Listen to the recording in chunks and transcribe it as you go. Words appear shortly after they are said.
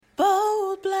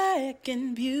black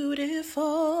and beautiful.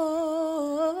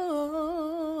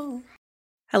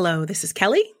 Hello, this is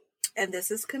Kelly. And this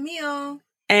is Camille.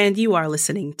 And you are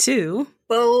listening to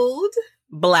Bold,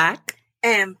 Black,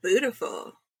 and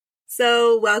Beautiful.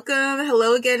 So welcome.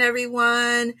 Hello again,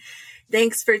 everyone.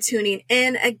 Thanks for tuning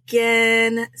in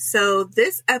again. So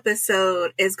this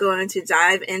episode is going to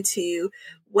dive into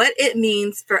what it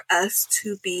means for us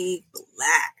to be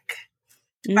Black.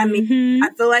 I mean, I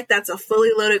feel like that's a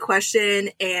fully loaded question,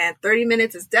 and 30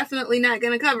 minutes is definitely not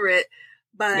going to cover it.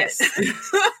 But yes.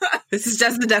 This is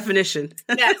just the definition.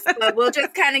 Yes, but we'll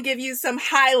just kind of give you some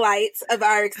highlights of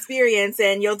our experience,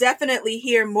 and you'll definitely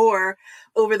hear more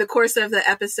over the course of the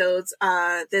episodes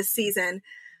this season.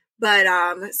 But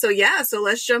so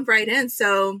let's jump right in.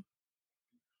 So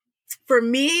for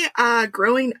me,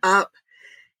 growing up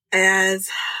as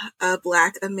a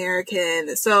Black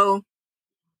American, so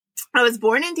I was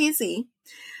born in DC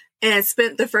and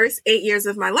spent the first 8 years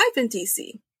of my life in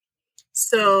DC.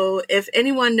 So if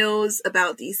anyone knows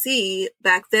about DC,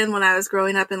 back then when I was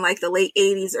growing up in like the late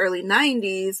 80s, early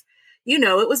 90s, you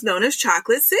know, it was known as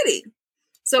Chocolate City.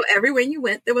 So everywhere you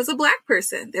went, there was a Black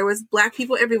person. There was Black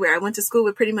people everywhere. I went to school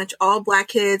with pretty much all Black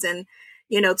kids. And,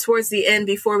 you know, towards the end,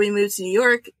 before we moved to New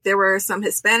York, there were some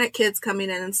Hispanic kids coming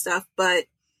in and stuff. But,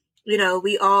 you know,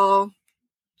 we all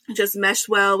just meshed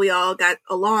well. We all got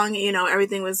along, you know,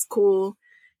 everything was cool.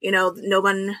 You know, no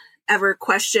one ever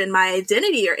questioned my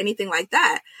identity or anything like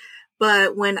that.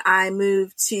 But when I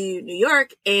moved to New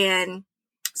York and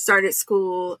started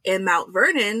school in Mount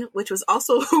Vernon, which was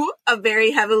also a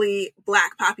very heavily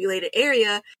Black populated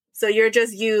area. So you're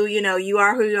just you know, you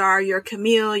are who you are, you're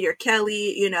Camille, you're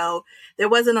Kelly, you know, there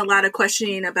wasn't a lot of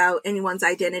questioning about anyone's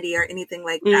identity or anything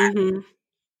like that. Mm-hmm.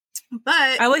 But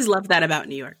I always loved that about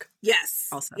New York. Yes.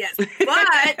 Also. Yes.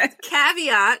 But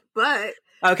caveat,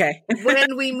 okay.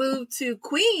 when we moved to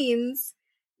Queens,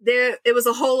 it was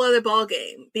a whole other ball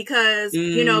game because,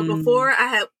 you know, before I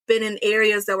had been in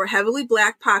areas that were heavily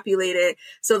Black populated.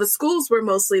 So the schools were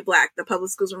mostly Black. The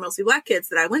public schools were mostly Black kids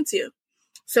that I went to.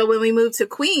 So when we moved to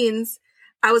Queens,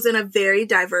 I was in a very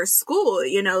diverse school.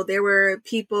 You know, there were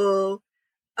people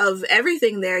of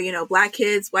everything there, you know, Black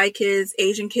kids, white kids,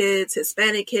 Asian kids,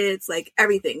 Hispanic kids, like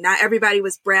everything. Not everybody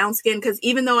was brown skinned because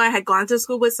even though I had gone to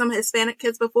school with some Hispanic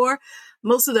kids before,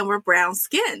 most of them were brown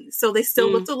skinned. So they still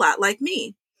looked a lot like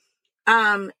me.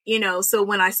 You know, so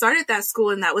when I started that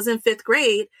school, and that was in 5th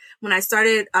grade, when I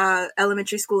started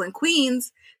elementary school in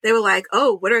Queens, they were like,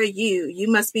 "Oh, what are you?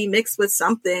 You must be mixed with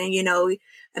something," you know.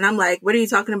 And I'm like, "What are you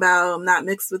talking about? I'm not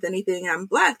mixed with anything. I'm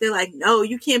Black." They're like, "No,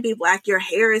 you can't be Black. Your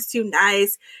hair is too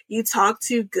nice. You talk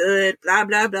too good, blah,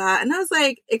 blah, blah." And I was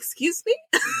like, "Excuse me?"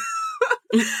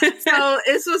 So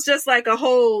this was just like a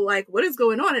whole, like, what is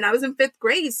going on? And I was in 5th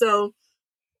grade. So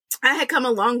I had come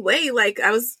a long way. Like I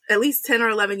was at least 10 or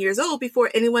 11 years old before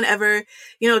anyone ever,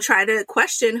 you know, tried to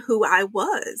question who I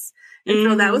was. And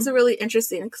so that was a really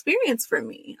interesting experience for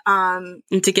me. And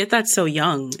to get that so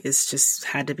young is just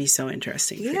had to be so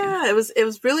interesting. Yeah, it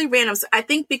was really random. So I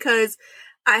think because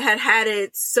I had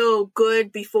it so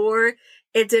good before,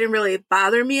 it didn't really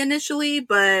bother me initially,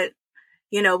 but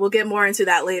you know, we'll get more into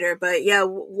that later. But yeah,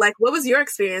 like what was your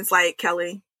experience like,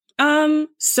 Kelly?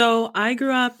 So I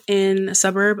grew up in a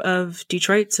suburb of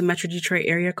Detroit. It's a Metro Detroit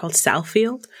area called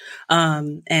Southfield.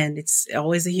 And it's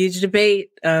always a huge debate,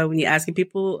 when you're asking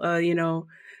people, you know,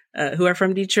 who are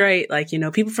from Detroit, like, you know,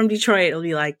 people from Detroit, it'll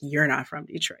be like, "You're not from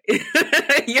Detroit.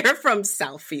 You're from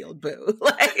Southfield, boo."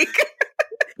 Like,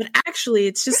 but actually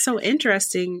it's just so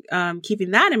interesting,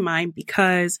 keeping that in mind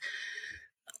because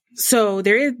so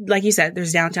there is, like you said,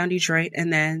 there's downtown Detroit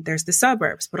and then there's the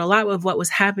suburbs. But a lot of what was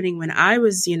happening when I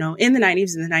was, you know, in the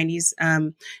 90s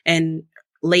and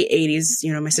late 80s,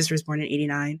 you know, my sister was born in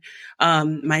 89.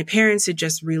 My parents had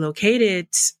just relocated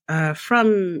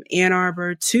from Ann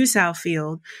Arbor to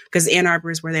Southfield because Ann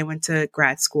Arbor is where they went to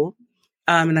grad school.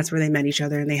 And that's where they met each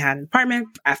other, and they had an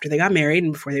apartment after they got married.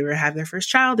 And before they were to have their first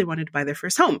child, they wanted to buy their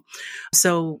first home.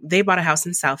 So they bought a house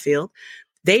in Southfield.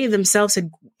 They themselves had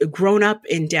grown up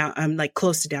in like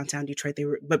close to downtown Detroit.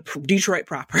 But Detroit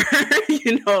proper,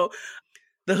 you know,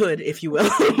 the hood, if you will.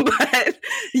 But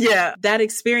yeah, that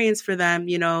experience for them,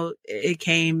 you know, it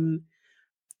came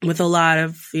with a lot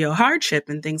of, you know, hardship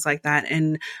and things like that.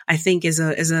 And I think is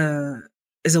a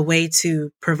way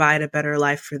to provide a better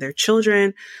life for their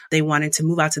children. They wanted to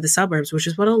move out to the suburbs, which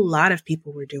is what a lot of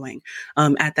people were doing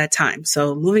at that time.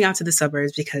 So moving out to the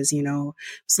suburbs because, you know,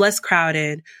 it's less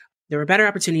crowded. there were better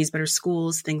opportunities, better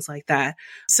schools, things like that.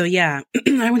 So yeah,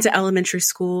 I went to elementary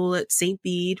school at St.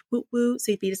 Bede. Woo woo.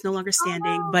 St. Bede is no longer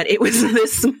standing, but it was the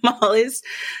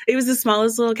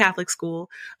smallest little Catholic school.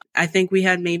 I think we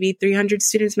had maybe 300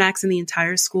 students max in the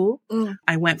entire school.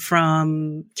 I went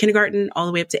from kindergarten all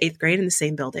the way up to 8th grade in the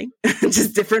same building,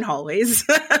 just different hallways.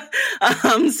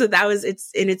 So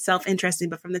it's in itself interesting.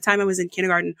 But from the time I was in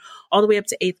kindergarten all the way up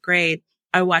to 8th grade,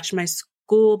 I watched my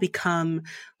school become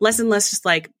less and less just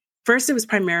like, first, it was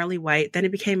primarily white. Then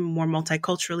it became more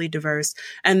multiculturally diverse.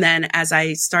 And then as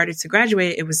I started to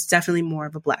graduate, it was definitely more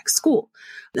of a Black school.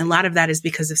 And a lot of that is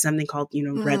because of something called,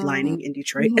 redlining in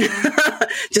Detroit,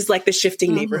 just like the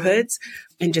shifting neighborhoods,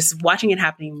 and just watching it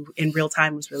happening in real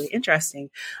time was really interesting.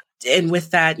 And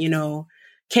with that,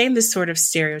 came this sort of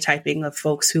stereotyping of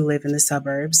folks who live in the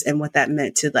suburbs, and what that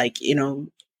meant to, like,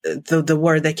 the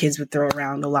word that kids would throw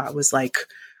around a lot was like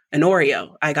an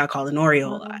Oreo. I got called an Oreo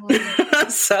a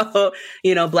lot. So,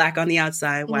 Black on the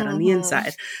outside, white on the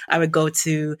inside. I would go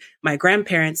to my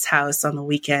grandparents' house on the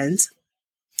weekends.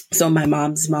 So my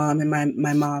mom's mom and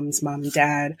my mom's mom and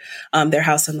dad, their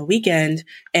house on the weekend,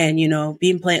 and,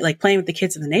 playing with the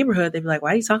kids in the neighborhood, they'd be like,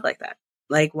 why do you talk like that?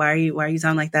 Like, why are you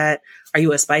sound like that? Are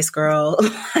you a Spice Girl?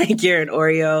 Like, you're an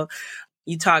Oreo.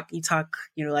 You talk,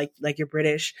 like you're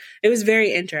British. It was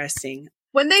very interesting.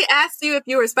 When they asked you if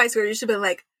you were a Spice Girl, you should have been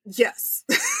like, yes.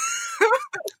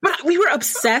 But we were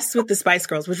obsessed with the Spice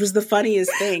Girls, which was the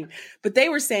funniest thing. But they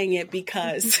were saying it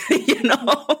because,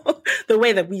 the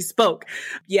way that we spoke.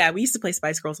 Yeah, we used to play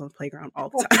Spice Girls on the playground all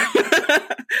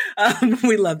the time.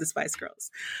 We love the Spice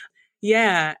Girls.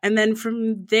 Yeah. And then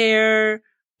from there,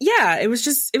 yeah, it was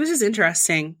just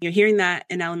interesting. You're hearing that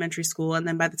in elementary school. And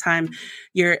then by the time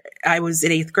I was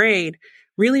in 8th grade,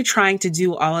 really trying to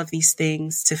do all of these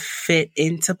things to fit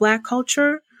into Black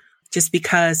culture, just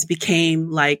because it became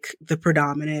like the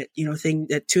predominant, thing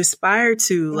that to aspire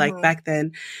to, like back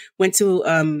then. Went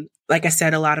to, like I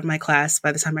said, a lot of my class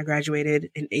by the time I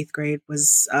graduated in 8th grade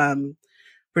was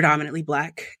predominantly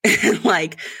Black. And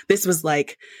like, this was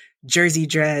like jersey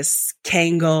dress,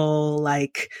 Kangol,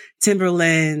 like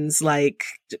Timberlands, like,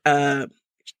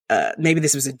 maybe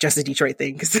this was just a Detroit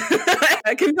thing, because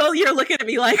I can tell you're looking at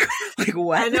me like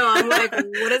what? I know. I'm like,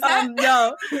 what is that?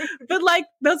 No, but like,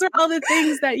 those are all the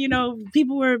things that,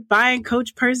 people were buying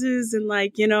Coach purses and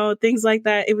like, things like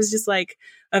that. It was just like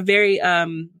a very,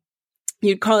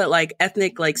 you'd call it like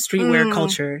ethnic, like streetwear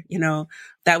culture,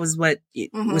 that was what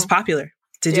was popular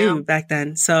to do back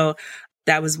then. So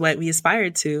that was what we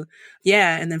aspired to.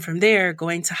 Yeah. And then from there,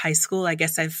 going to high school, I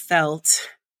guess I felt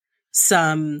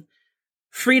some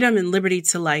freedom and liberty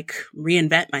to like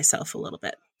reinvent myself a little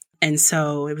bit. And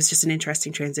so it was just an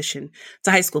interesting transition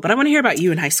to high school. But I want to hear about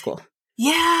you in high school.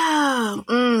 Yeah. I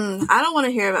don't want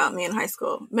to hear about me in high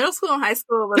school. Middle school and high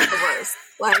school was the worst.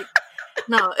 Like,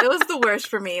 no, it was the worst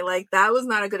for me. Like, that was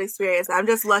not a good experience. I'm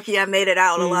just lucky I made it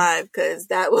out alive, because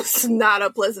that was not a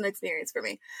pleasant experience for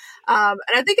me. And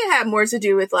I think it had more to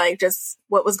do with like just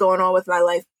what was going on with my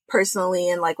life personally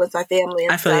and like with my family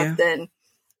and stuff than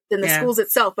the schools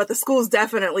itself. But the schools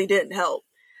definitely didn't help.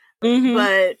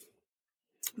 But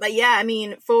yeah, I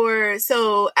mean,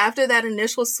 so after that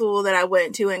initial school that I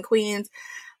went to in Queens,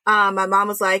 my mom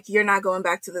was like, you're not going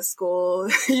back to the school.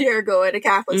 You're going to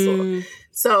Catholic school.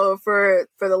 So for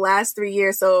the last 3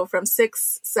 years, so from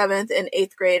 6th, 7th, and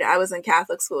 8th grade, I was in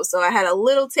Catholic school. So I had a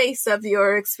little taste of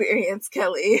your experience,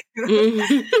 Kelly.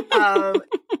 The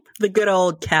good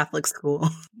old Catholic school.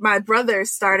 My brother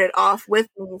started off with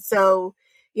me. So,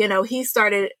 he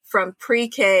started from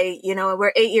pre-K, and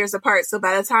we're 8 years apart. So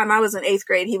by the time I was in 8th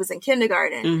grade, he was in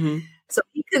kindergarten. So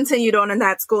he continued on in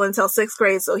that school until 6th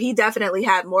grade. So he definitely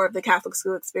had more of the Catholic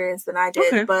school experience than I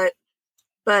did. Okay.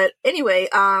 But anyway,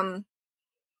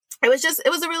 it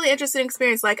was a really interesting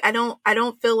experience. Like, I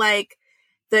don't feel like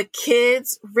the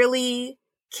kids really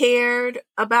cared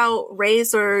about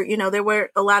race, or, there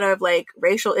weren't a lot of like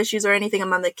racial issues or anything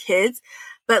among the kids.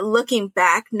 But looking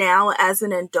back now as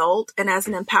an adult and as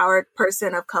an empowered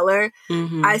person of color,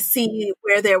 I see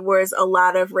where there was a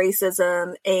lot of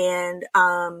racism and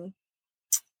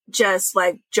just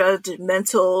like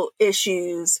judgmental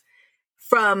issues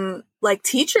from like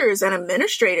teachers and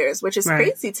administrators, which is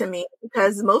crazy to me,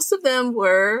 because most of them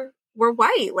were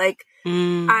white. Like,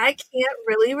 I can't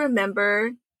really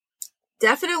remember,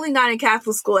 definitely not in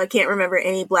Catholic school, I can't remember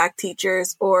any Black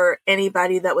teachers or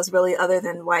anybody that was really other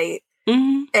than white.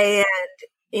 And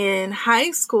in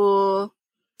high school,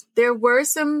 there were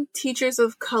some teachers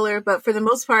of color, but for the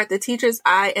most part, the teachers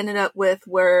I ended up with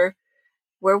were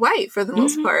white for the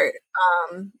most part,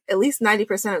 at least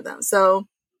 90% of them. So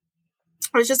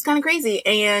it was just kind of crazy.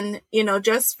 And,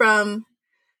 just from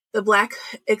the Black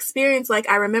experience, like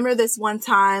I remember this one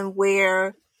time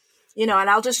where, you know, and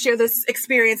I'll just share this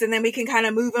experience and then we can kind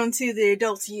of move on to the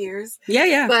adult years.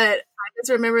 Yeah. But I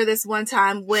just remember this one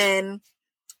time when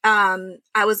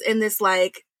I was in this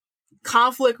like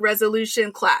conflict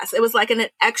resolution class. It was like an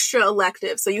extra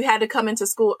elective. So you had to come into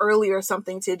school early or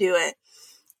something to do it.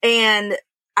 And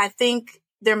I think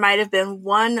there might have been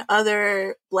one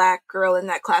other Black girl in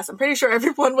that class. I'm pretty sure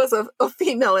everyone was a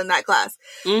female in that class.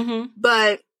 Mm-hmm.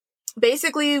 But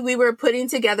basically, we were putting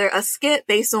together a skit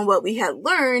based on what we had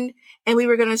learned, and we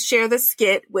were going to share the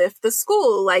skit with the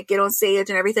school, like get on stage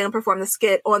and everything and perform the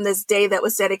skit on this day that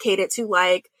was dedicated to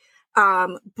like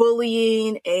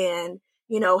bullying and,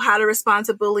 you know, how to respond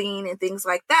to bullying and things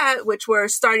like that, which were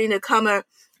starting to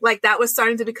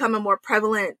starting to become a more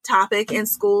prevalent topic in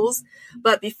schools.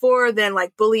 But before then,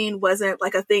 like bullying wasn't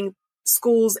like a thing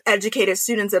schools educated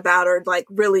students about or like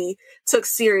really took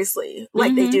seriously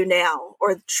like they do now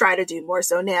or try to do more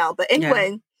so now. But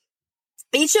anyway,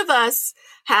 each of us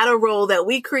had a role that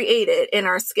we created in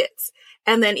our skits,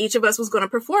 and then each of us was going to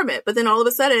perform it. But then all of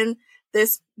a sudden,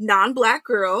 this non-Black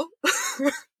girl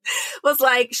was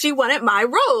like, she wanted my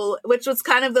role, which was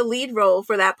kind of the lead role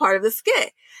for that part of the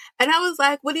skit. And I was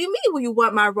like, what do you mean when you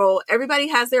want my role? Everybody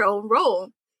has their own role.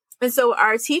 And so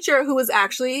our teacher, who was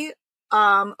actually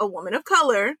a woman of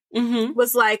color,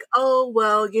 was like, oh,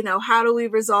 well, you know, how do we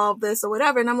resolve this or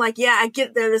whatever? And I'm like, yeah, I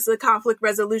get that this is a conflict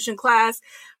resolution class,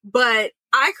 but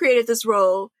I created this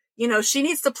role. You know, she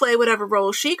needs to play whatever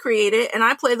role she created, and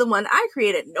I play the one I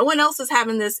created. No one else is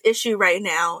having this issue right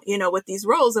now, you know, with these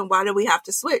roles, and why do we have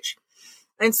to switch?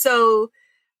 And so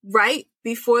right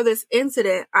before this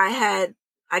incident, I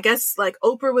guess like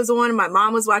Oprah was on, my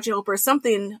mom was watching Oprah,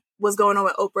 something was going on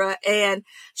with Oprah, and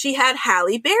she had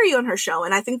Halle Berry on her show.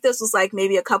 And I think this was like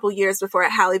maybe a couple years before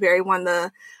Halle Berry won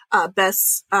the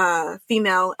Best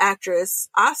Female Actress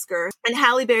Oscar. And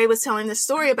Halle Berry was telling the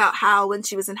story about how when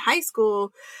she was in high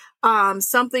school,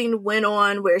 something went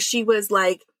on where she was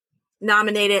like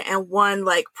nominated and won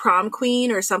like prom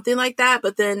queen or something like that.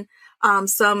 But then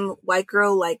some white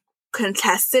girl like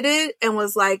contested it and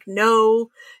was like,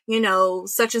 no, you know,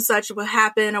 such and such will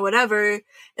happen or whatever.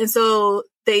 And so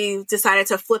they decided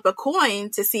to flip a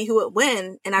coin to see who would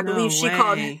win. And I believe she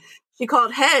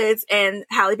called heads, and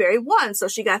Halle Berry won. So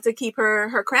she got to keep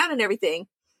her crown and everything.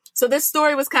 So this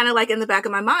story was kind of like in the back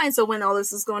of my mind. So when all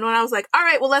this was going on, I was like, all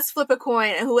right, well, let's flip a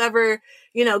coin, and whoever,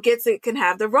 you know, gets it can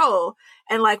have the role.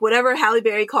 And like whatever Halle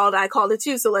Berry called, I called it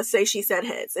too. So let's say she said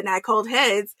heads, and I called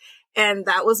heads, and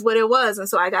that was what it was. And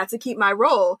so I got to keep my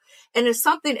role. And if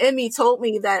something in me told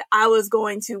me that I was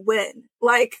going to win,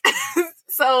 like,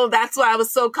 so that's why I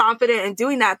was so confident in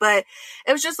doing that. But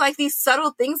it was just like these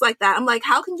subtle things like that. I'm like,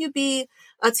 how can you be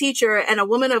a teacher and a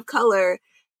woman of color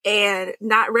and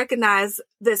not recognize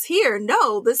this here?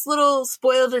 No, this little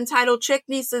spoiled, entitled chick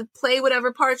needs to play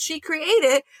whatever part she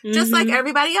created, just like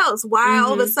everybody else. Why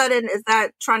all of a sudden is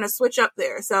that trying to switch up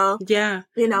there? So, yeah,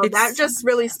 you know, that just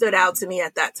really stood out to me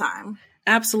at that time.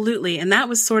 Absolutely. And that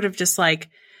was sort of just like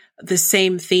the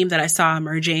same theme that I saw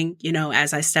emerging, you know,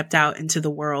 as I stepped out into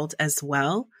the world as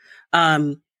well.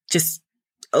 Just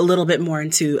a little bit more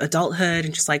into adulthood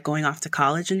and just like going off to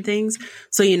college and things.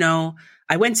 So, you know,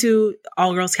 I went to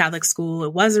all girls Catholic school.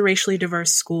 It was a racially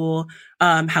diverse school.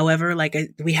 However, like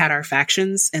we had our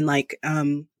factions, and like,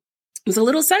 it was a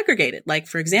little segregated. Like,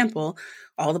 for example,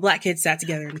 all the Black kids sat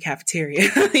together in the cafeteria,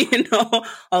 you know,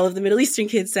 all of the Middle Eastern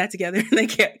kids sat together in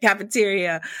the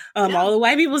cafeteria. All the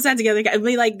white people sat together. I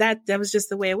mean, like that was just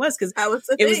the way it was. Cause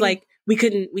it was like, we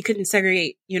couldn't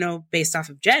segregate, you know, based off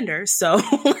of gender. So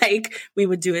like we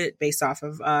would do it based off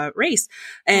of, race.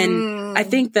 And I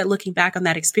think that looking back on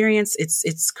that experience,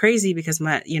 it's crazy because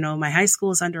my high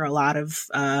school is under a lot of,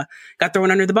 got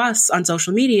thrown under the bus on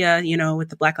social media, you know, with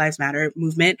the Black Lives Matter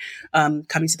movement,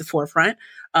 coming to the forefront.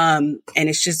 And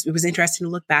it was interesting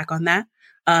to look back on that.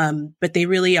 But they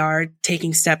really are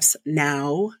taking steps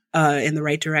now in the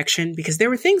right direction, because there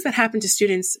were things that happened to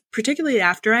students, particularly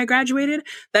after I graduated,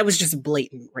 that was just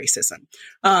blatant racism,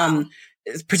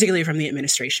 particularly from the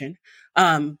administration.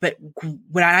 But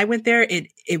when I went there,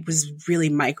 it was really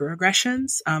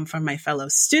microaggressions from my fellow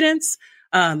students,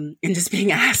 and just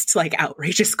being asked like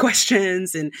outrageous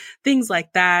questions and things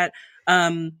like that.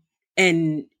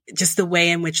 And just the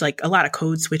way in which like a lot of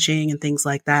code switching and things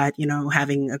like that, you know,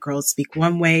 having a girl speak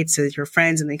one way to your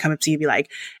friends and they come up to you and be like,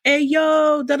 hey,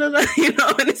 yo, da, da, da, you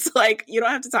know, and it's like, you don't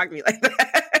have to talk to me like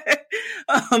that.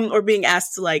 Or being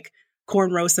asked to like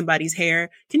cornrow somebody's hair.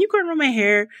 Can you cornrow my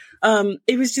hair?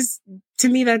 It was just, to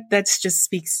me, that's just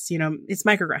speaks, you know, it's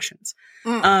microaggressions.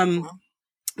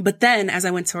 But then as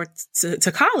I went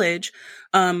to college,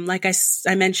 like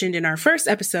I mentioned in our first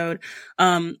episode,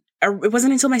 it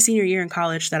wasn't until my senior year in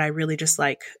college that I really just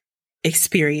like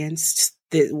experienced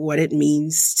what it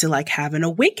means to like have an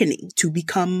awakening, to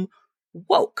become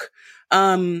woke.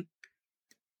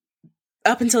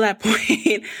 Up until that point,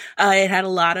 it had a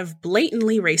lot of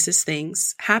blatantly racist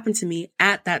things happen to me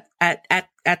at the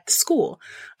school.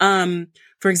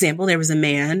 For example, there was a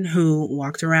man who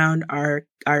walked around our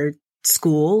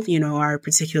school, you know, our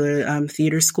particular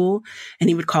theater school, and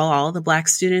he would call all the Black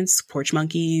students porch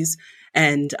monkeys.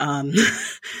 And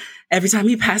every time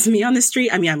he passed me on the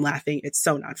street, I mean, I'm laughing. It's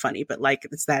so not funny, but like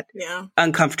it's that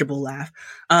uncomfortable laugh.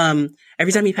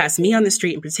 Every time he passed me on the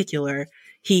street in particular,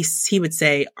 he would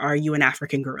say, "Are you an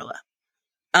African gorilla?"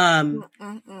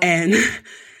 And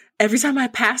every time I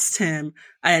passed him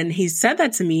and he said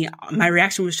that to me, my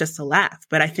reaction was just to laugh.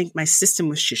 But I think my system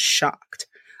was just shocked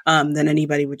that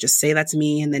anybody would just say that to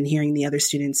me. And then hearing the other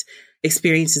students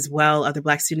experience as well, other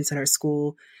Black students at our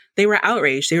school, they were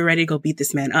outraged. They were ready to go beat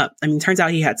this man up. I mean, turns out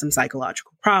he had some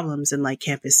psychological problems, and like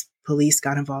campus police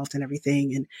got involved and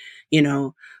everything. And, you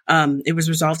know, it was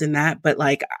resolved in that. But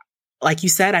like you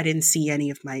said, I didn't see any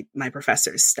of my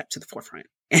professors step to the forefront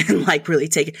and like really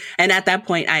take it. And at that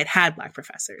point I had Black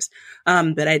professors,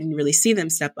 but I didn't really see them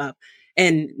step up.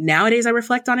 And nowadays I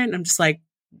reflect on it and I'm just like,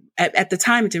 at the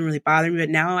time it didn't really bother me, but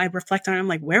now I reflect on it. I'm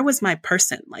like, where was my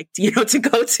person? Like, you know, to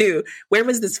go to, where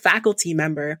was this faculty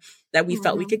member that we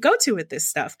felt we could go to with this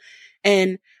stuff?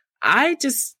 And I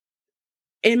just,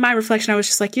 in my reflection, I was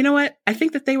just like, you know what? I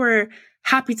think that they were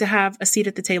happy to have a seat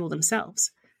at the table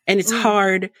themselves. And it's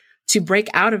hard to break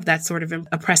out of that sort of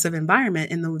oppressive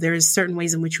environment. And there's certain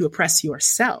ways in which you oppress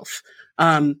yourself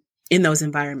in those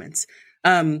environments.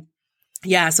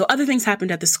 So other things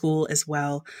happened at the school as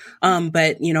well.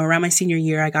 But, you know, around my senior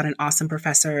year, I got an awesome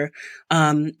professor.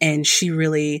 And she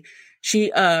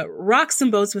rocked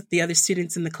some boats with the other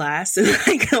students in the class. And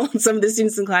like some of the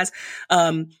students in class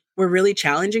were really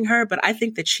challenging her. But I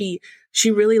think that she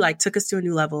really like took us to a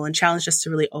new level and challenged us to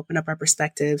really open up our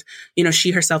perspective. You know,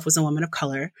 she herself was a woman of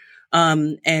color.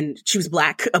 And she was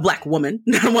a Black woman,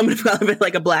 not a woman of color, but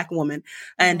like a Black woman.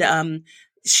 And,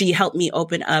 she helped me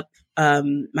open up,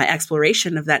 my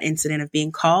exploration of that incident of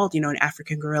being called, you know, an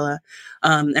African gorilla.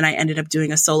 And I ended up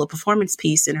doing a solo performance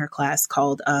piece in her class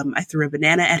called, I Threw a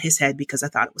Banana at His Head Because I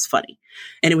Thought It Was Funny.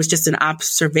 And it was just an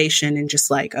observation and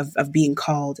just like of being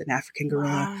called an African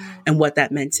gorilla and what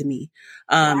that meant to me.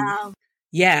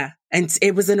 Yeah. And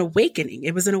it was an awakening.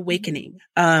 It was an awakening,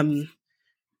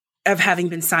 of having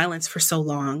been silenced for so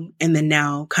long and then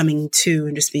now coming to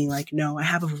and just being like, no, I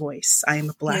have a voice. I am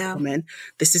a Black woman.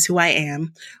 This is who I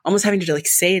am. Almost having to like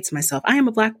say it to myself. I am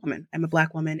a Black woman. I'm a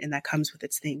Black woman. And that comes with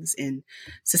its things in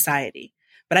society.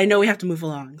 But I know we have to move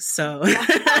along. So we'll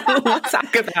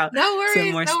talk about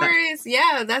some more stuff. No worries.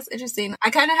 Yeah, that's interesting.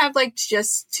 I kind of have like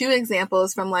just two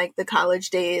examples from like the college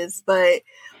days, but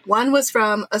one was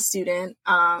from a student,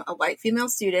 a white female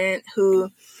student who,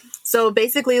 so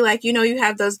basically, like, you know, you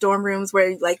have those dorm rooms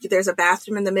where like there's a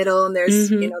bathroom in the middle and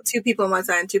there's, you know, two people on one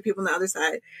side and two people on the other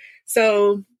side.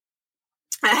 So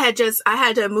I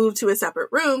had to move to a separate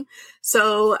room.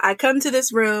 So I come to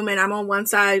this room and I'm on one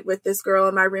side with this girl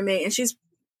and my roommate, and she's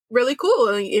really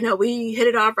cool. You know, we hit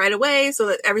it off right away so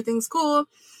that everything's cool.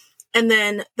 And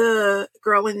then the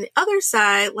girl on the other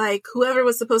side, like whoever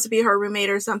was supposed to be her roommate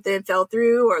or something fell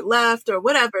through or left or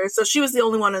whatever. So she was the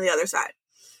only one on the other side.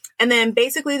 And then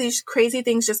basically these crazy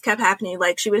things just kept happening.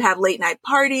 Like she would have late night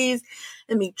parties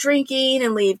and be drinking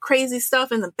and leave crazy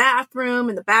stuff in the bathroom.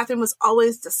 And the bathroom was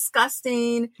always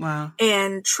disgusting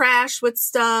and trash with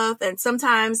stuff. And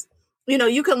sometimes, you know,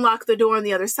 you can lock the door on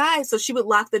the other side. So she would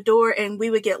lock the door and we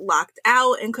would get locked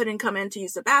out and couldn't come in to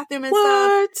use the bathroom and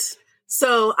stuff.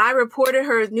 So I reported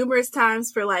her numerous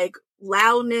times for like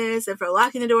loudness and for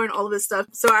locking the door and all of this stuff.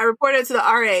 So I reported to the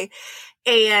RA.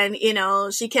 And, you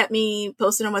know, she kept me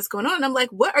posting on what's going on. And I'm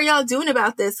like, what are y'all doing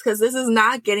about this? Because this is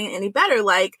not getting any better.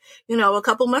 Like, you know, a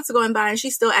couple months are going by and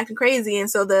she's still acting crazy.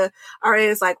 And so the RA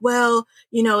is like, well,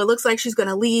 you know, it looks like she's going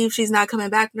to leave. She's not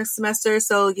coming back next semester.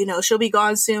 So, you know, she'll be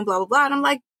gone soon, blah, blah, blah. And I'm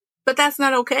like, but that's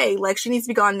not okay. Like, she needs to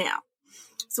be gone now.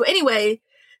 So anyway,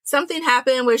 something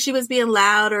happened where she was being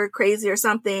loud or crazy or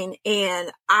something.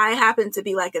 And I happened to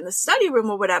be like in the study room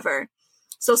or whatever.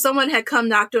 So someone had come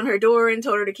knocked on her door and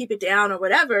told her to keep it down or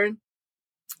whatever.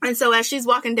 And so as she's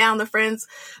walking down the friends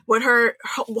with her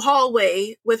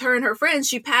hallway with her and her friends,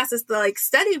 she passes the like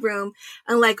study room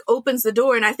and like opens the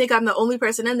door. And I think I'm the only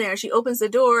person in there. She opens the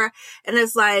door and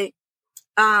it's like,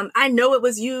 I know it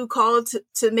was you called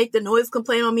to make the noise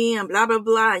complaint on me and blah, blah,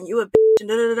 blah. And you a bitch and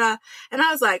da da da. And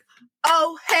I was like,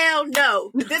 oh, hell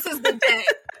no. This is the day.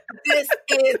 This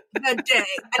is the day.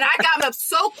 And I got up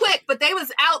so quick, but they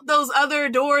was out those other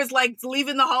doors, like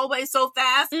leaving the hallway so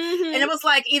fast. Mm-hmm. And it was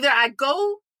like either I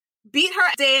go beat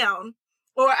her down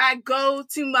or I go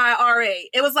to my RA.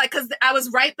 It was like, because I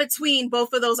was right between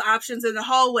both of those options in the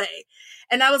hallway.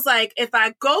 And I was like, if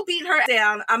I go beat her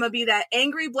down, I'm going to be that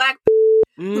angry black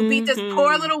who beat this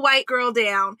poor little white girl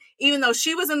down, even though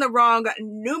she was in the wrong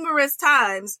numerous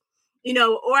times, you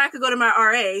know, or I could go to my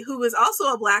RA, who was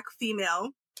also a black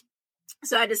female.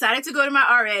 So I decided to go to my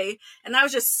RA, and I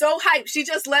was just so hyped. She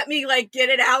just let me, like, get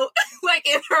it out, like,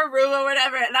 in her room or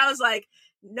whatever. And I was like,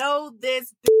 no,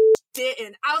 this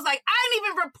didn't. I was like, I didn't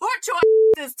even report your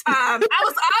this time. I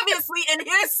was obviously in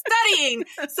here studying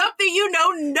something you know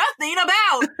nothing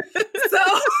about.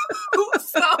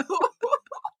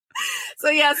 So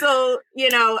yeah, so, you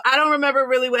know, I don't remember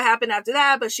really what happened after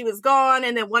that, but she was gone.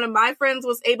 And then one of my friends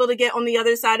was able to get on the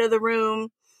other side of the room.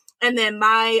 And then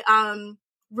my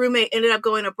roommate ended up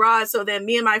going abroad. So then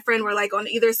me and my friend were like on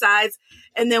either sides.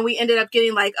 And then we ended up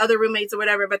getting like other roommates or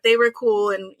whatever, but they were cool.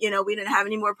 And, you know, we didn't have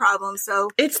any more problems. So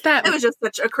it was just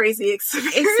such a crazy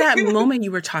experience. It's that moment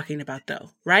you were talking about though,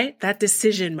 right? That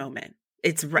decision moment.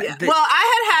 It's right. Yeah. Well,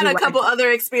 I had a couple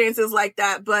other experiences like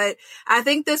that, but I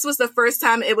think this was the first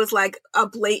time it was like a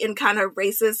blatant kind of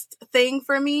racist thing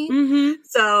for me. Mm-hmm.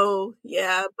 So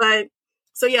yeah,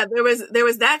 there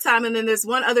was that time. And then there's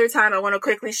one other time I want to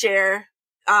quickly share,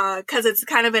 cause it's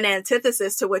kind of an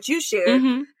antithesis to what you shared.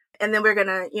 Mm-hmm. And then we're going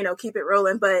to, you know, keep it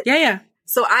rolling. But yeah.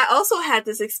 So I also had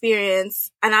this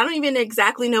experience, and I don't even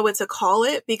exactly know what to call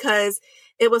it because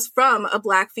it was from a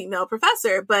black female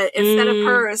professor, but instead of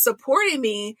her supporting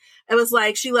me, it was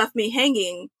like she left me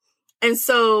hanging. And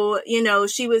so, you know,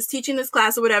 she was teaching this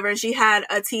class or whatever, and she had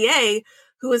a TA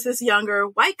who was this younger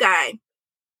white guy.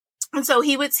 And so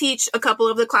he would teach a couple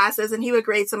of the classes and he would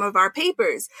grade some of our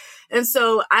papers. And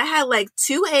so I had like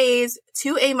 2 A's,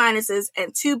 2 A minuses,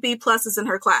 and 2 B pluses in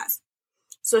her class.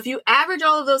 So if you average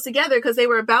all of those together, because they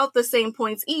were about the same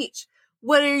points each,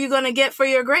 what are you going to get for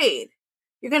your grade?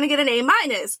 You're going to get an A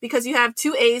minus because you have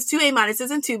 2 A's, 2 A minuses,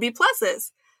 and 2 B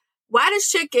pluses. Why this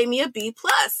chick gave me a B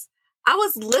plus? I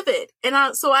was livid.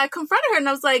 And so I confronted her and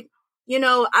I was like, you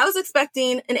know, I was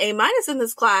expecting an A minus in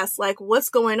this class. Like, what's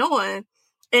going on?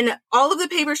 And all of the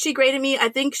papers she graded me, I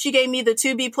think she gave me the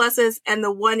 2 B pluses and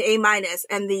the 1 A minus.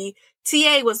 And the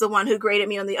TA was the one who graded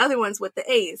me on the other ones with the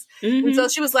A's. Mm-hmm. And so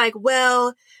she was like,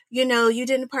 well, you know, you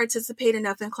didn't participate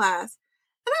enough in class.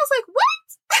 And I was like, what?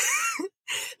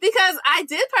 Because I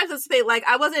did participate. Like,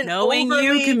 I wasn't knowing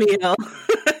you, Camille.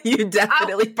 You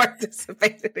definitely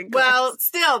participated in class. Well,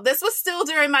 still, this was still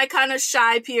during my kind of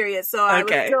shy period. So I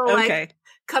was still like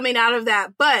coming out of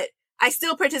that. But I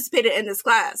still participated in this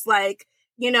class. Like,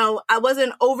 you know, I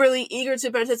wasn't overly eager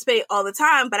to participate all the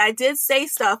time, but I did say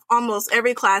stuff almost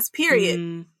every class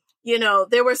period. You know,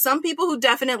 there were some people who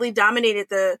definitely dominated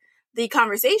the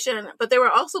conversation, but there were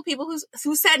also people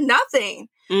who said nothing.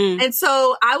 And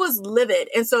so I was livid.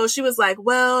 And so she was like,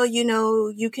 well, you know,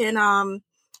 you can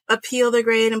appeal the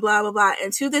grade and blah, blah, blah.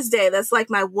 And to this day, that's like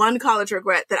my one college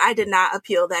regret that I did not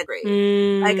appeal that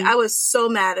grade. Like, I was so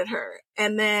mad at her.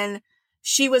 And then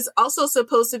she was also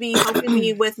supposed to be helping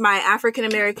me with my African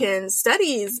American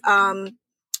studies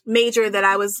major that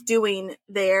I was doing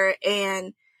there.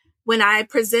 And when I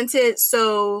presented,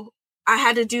 so I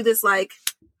had to do this like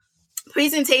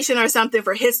presentation or something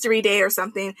for History Day or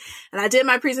something. And I did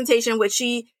my presentation, which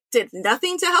she did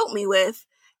nothing to help me with.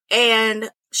 And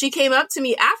she came up to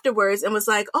me afterwards and was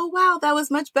like, oh, wow, that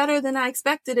was much better than I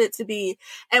expected it to be.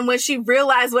 And when she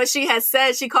realized what she had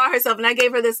said, she caught herself and I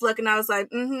gave her this look and I was like,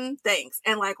 thanks.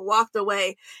 And like walked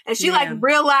away. And she like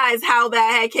realized how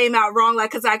that had came out wrong.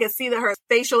 Like, cause I could see her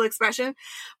facial expression,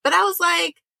 but I was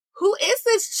like, who is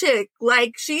this chick?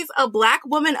 Like, she's a black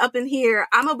woman up in here.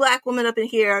 I'm a black woman up in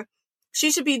here.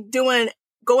 She should be going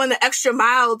the extra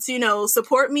mile to, you know,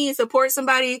 support me, support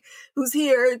somebody who's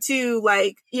here to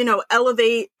like, you know,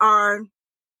 elevate our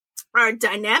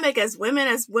dynamic as women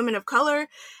of color.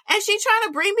 And she's trying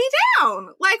to bring me down.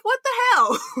 Like, what the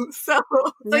hell? So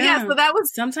that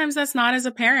was, sometimes that's not as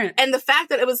apparent. And the fact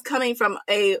that it was coming from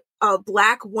a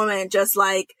black woman just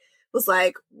like, was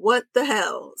like, what the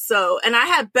hell? So, and I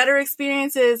had better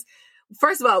experiences.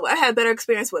 First of all, I had better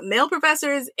experience with male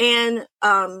professors and,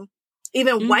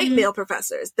 even white male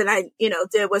professors that I, you know,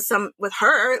 did with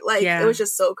her. Like, it was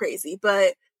just so crazy.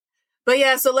 But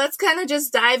yeah, so let's kind of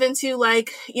just dive into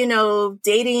like, you know,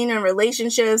 dating and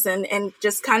relationships and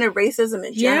just kind of racism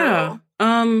in general.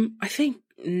 Yeah. I think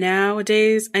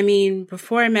nowadays, I mean,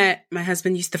 before I met my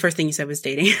husband, the first thing you said was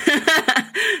dating.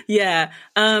 Yeah.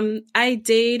 I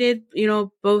dated,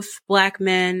 both Black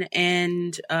men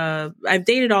and, I've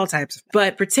dated all types,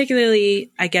 but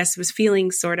particularly, I guess, was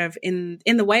feeling sort of in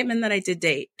the white men that I did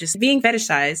date, just being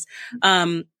fetishized,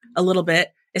 a little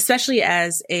bit, especially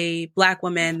as a Black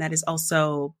woman that is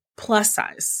also plus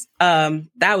size.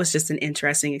 That was just an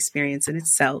interesting experience in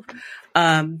itself.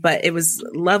 But it was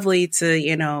lovely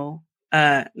to,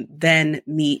 then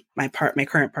meet my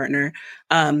current partner.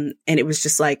 And it was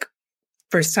just like,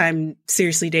 first time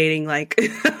seriously dating like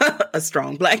a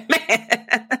strong Black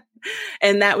man.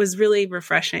 And that was really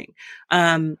refreshing.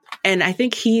 And I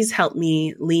think he's helped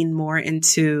me lean more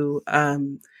into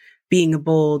being a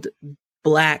bold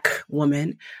Black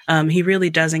woman. He really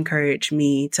does encourage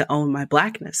me to own my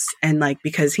Blackness. And like,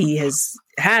 because he has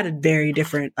had a very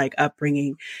different like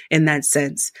upbringing in that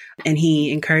sense. And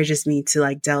he encourages me to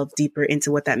like delve deeper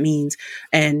into what that means.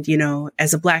 And,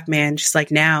 as a Black man, just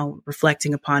like now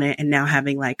reflecting upon it and now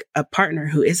having like a partner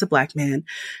who is a Black man,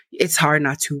 it's hard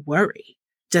not to worry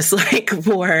just like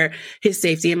for his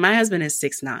safety. And my husband is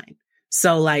 6'9".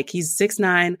 So like he's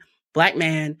 6'9", Black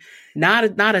man,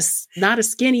 not a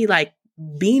skinny, like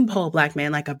beanpole Black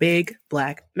man, like a big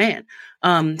Black man.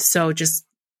 So just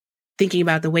thinking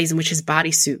about the ways in which his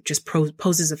bodysuit just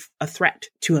poses a threat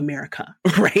to America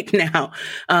right now.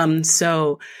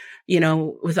 So,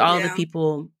 with all the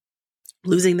people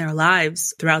losing their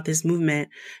lives throughout this movement,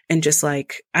 and just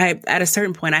like at a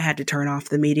certain point, I had to turn off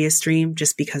the media stream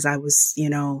just because I was,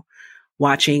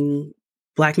 watching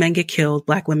Black men get killed,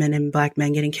 Black women and Black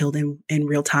men getting killed in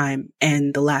real time.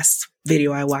 And the last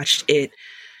video I watched, it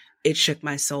shook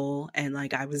my soul, and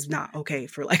like I was not okay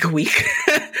for like a week.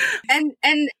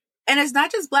 And it's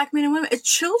not just Black men and women, it's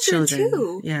children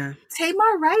too. Yeah.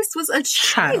 Tamar Rice was a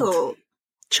child.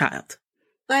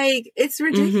 Like, it's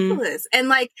ridiculous. Mm-hmm. And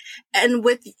like, and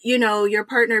with, your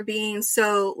partner being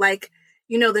so like,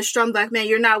 the strong Black man,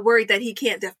 you're not worried that he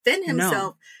can't defend himself.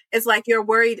 No. It's like you're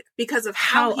worried because of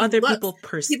how other looks. People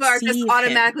perceive People are just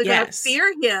automatically him. going to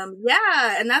fear him.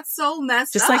 Yeah. And that's so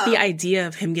messed up. Just like the idea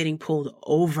of him getting pulled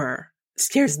over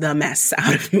scares the mess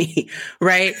out of me,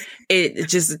 right?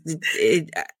 Things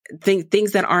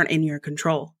that aren't in your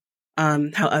control,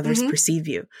 how others perceive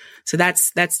you. So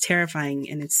that's terrifying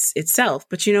in itself.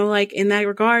 But like in that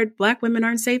regard, Black women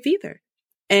aren't safe either.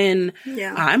 And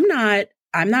I'm not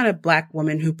a Black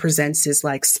woman who presents as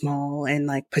like small and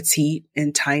like petite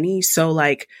and tiny. So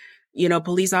like,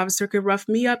 police officer could rough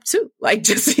me up too. Like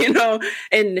just,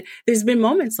 and there's been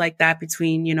moments like that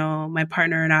between, my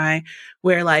partner and I,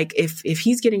 where like, if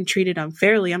he's getting treated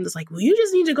unfairly, I'm just like, well, you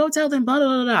just need to go tell them blah, blah,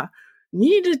 blah, blah.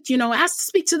 You need to, ask to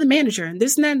speak to the manager and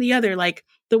this and that and the other, like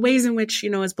the ways in which,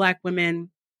 as Black women,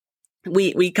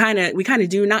 we kind of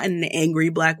do, not in an angry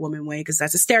Black woman way, because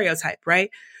that's a stereotype, right?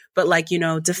 But like,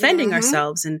 defending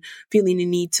ourselves and feeling the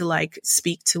need to like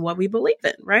speak to what we believe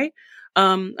in, right?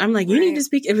 I'm like, you need to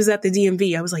speak. It was at the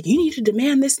DMV. I was like, you need to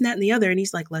demand this and that and the other. And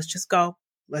he's like, let's just go.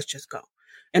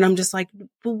 And I'm just like,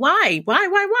 but why?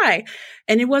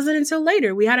 And it wasn't until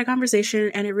later we had a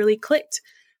conversation and it really clicked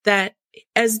that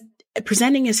as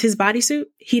presenting as his bodysuit,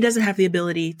 he doesn't have the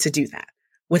ability to do that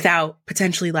without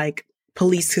potentially like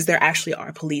police, because there actually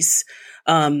are police,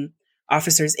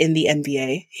 officers in the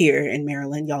MVA here in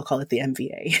Maryland. Y'all call it the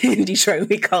MVA. In Detroit,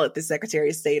 we call it the Secretary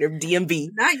of State, or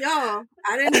DMV. Not y'all.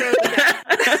 I didn't know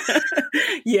that.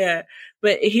 Yeah.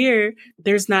 But here,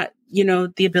 there's not,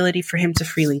 the ability for him to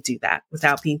freely do that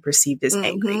without being perceived as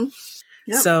angry.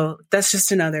 Yep. So that's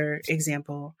just another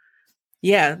example.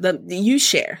 Yeah. You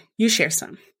share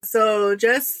some. So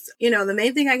just, the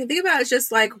main thing I can think about is just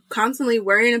like constantly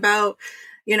worrying about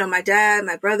my dad,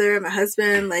 my brother, my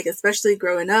husband, like, especially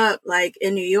growing up, like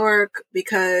in New York,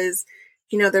 because,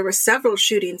 there were several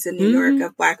shootings in New York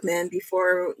of Black men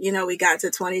before, we got to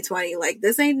 2020. Like,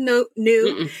 this ain't new.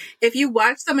 Mm-mm. If you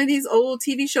watch some of these old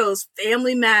TV shows,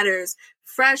 Family Matters,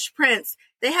 Fresh Prince,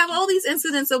 they have all these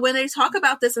incidents of when they talk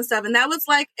about this and stuff. And that was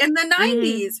like in the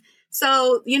 90s.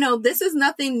 So, this is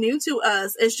nothing new to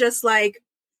us. It's just like,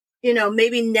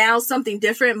 maybe now something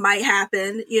different might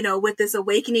happen, with this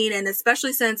awakening. And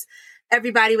especially since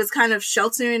everybody was kind of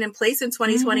sheltering in place in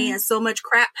 2020 and so much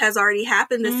crap has already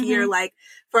happened this year, like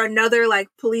for another like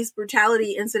police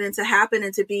brutality incident to happen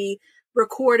and to be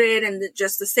recorded and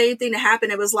just the same thing to happen.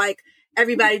 It was like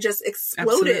everybody just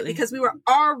exploded because we were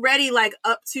already like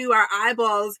up to our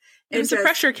eyeballs. It was a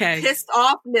pressure keg. Pissed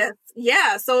offness.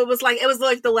 Yeah. So it was like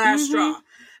the last straw,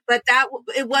 but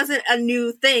it wasn't a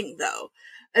new thing though.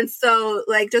 And so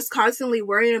like just constantly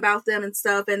worrying about them and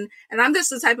stuff. And I'm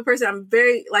just the type of person, I'm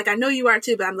very, like, I know you are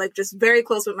too, but I'm like just very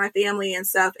close with my family and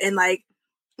stuff. And like,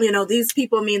 these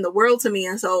people mean the world to me.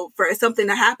 And so for something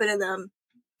to happen to them,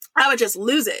 I would just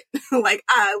lose it. Like,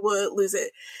 I would lose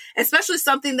it, especially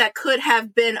something that could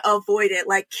have been avoided.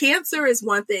 Like, cancer is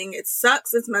one thing. It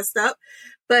sucks. It's messed up,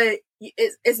 but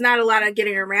it's not a lot of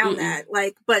getting around that.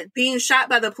 Like, but being shot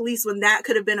by the police when that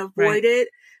could have been avoided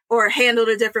or handled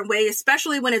a different way,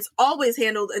 especially when it's always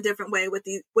handled a different way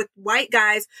with white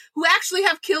guys who actually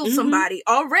have killed somebody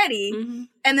already.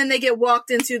 And then they get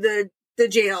walked into the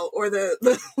jail or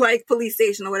the like police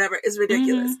station or whatever, is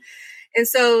ridiculous. And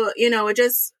so, you know, it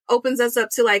just opens us up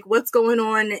to like what's going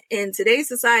on in today's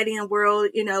society and world.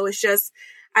 You know, it's just,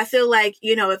 I feel like,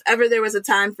 you know, if ever there was a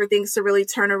time for things to really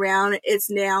turn around, it's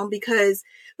now, because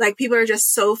like people are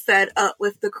just so fed up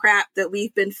with the crap that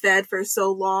we've been fed for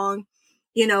so long.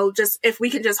 You know, just if we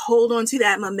can just hold on to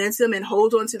that momentum and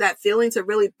hold on to that feeling to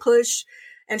really push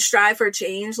and strive for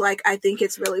change, like I think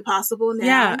it's really possible now.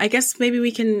 Yeah, I guess maybe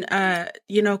we can,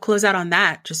 you know, close out on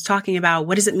that. Just talking about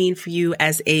what does it mean for you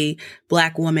as a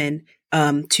Black woman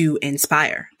to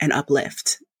inspire and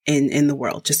uplift in the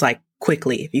world? Just like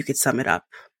quickly, if you could sum it up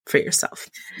for yourself.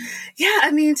 Yeah,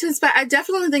 I mean, to inspire, I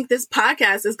definitely think this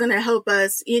podcast is going to help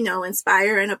us, you know,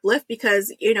 inspire and uplift,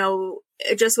 because, you know,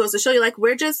 it just goes to show you, like,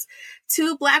 we're just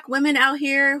two Black women out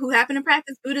here who happen to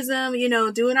practice Buddhism, you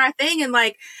know, doing our thing. And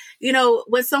like, you know,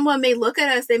 when someone may look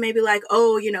at us, they may be like,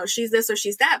 oh, you know, she's this or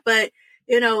she's that. But,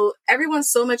 you know, everyone's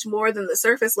so much more than the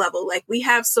surface level. Like, we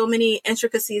have so many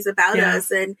intricacies about us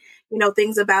and, you know,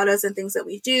 things about us and things that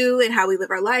we do and how we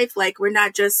live our life. Like, we're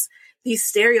not just these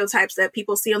stereotypes that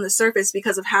people see on the surface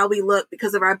because of how we look,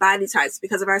 because of our body types,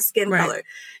 because of our skin color.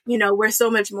 You know, we're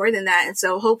so much more than that. And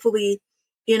so hopefully,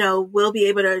 you know, we'll be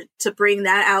able to bring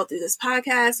that out through this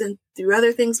podcast and through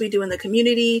other things we do in the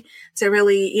community to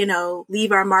really, you know,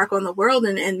 leave our mark on the world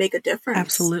and make a difference.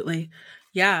 Absolutely.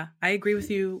 Yeah, I agree with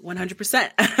you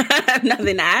 100%. I have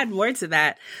nothing to add more to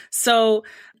that. So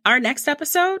our next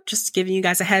episode, just giving you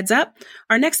guys a heads up,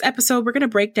 our next episode, we're going to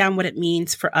break down what it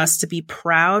means for us to be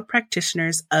proud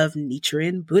practitioners of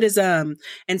Nichiren Buddhism.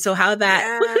 And so how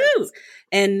that,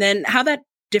 and then how that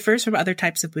differs from other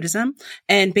types of Buddhism,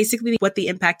 and basically what the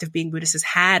impact of being Buddhist has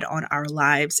had on our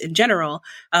lives in general,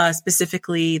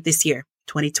 specifically this year,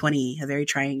 2020, a very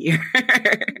trying year.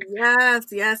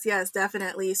 Yes,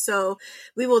 definitely. So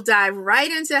we will dive right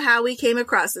into how we came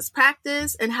across this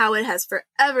practice and how it has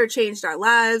forever changed our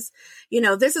lives. You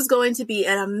know, this is going to be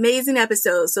an amazing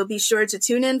episode, so be sure to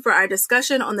tune in for our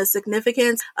discussion on the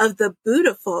significance of the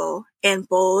Buddhaful and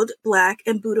bold, Black,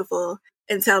 and Buddhaful.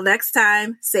 Until next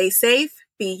time, stay safe,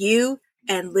 be you,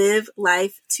 and live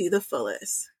life to the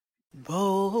fullest.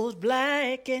 Bold,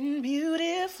 Black, and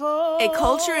beautiful. A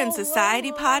Culture and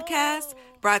Society podcast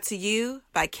brought to you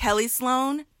by Kelly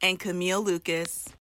Sloan and Camille Lucas.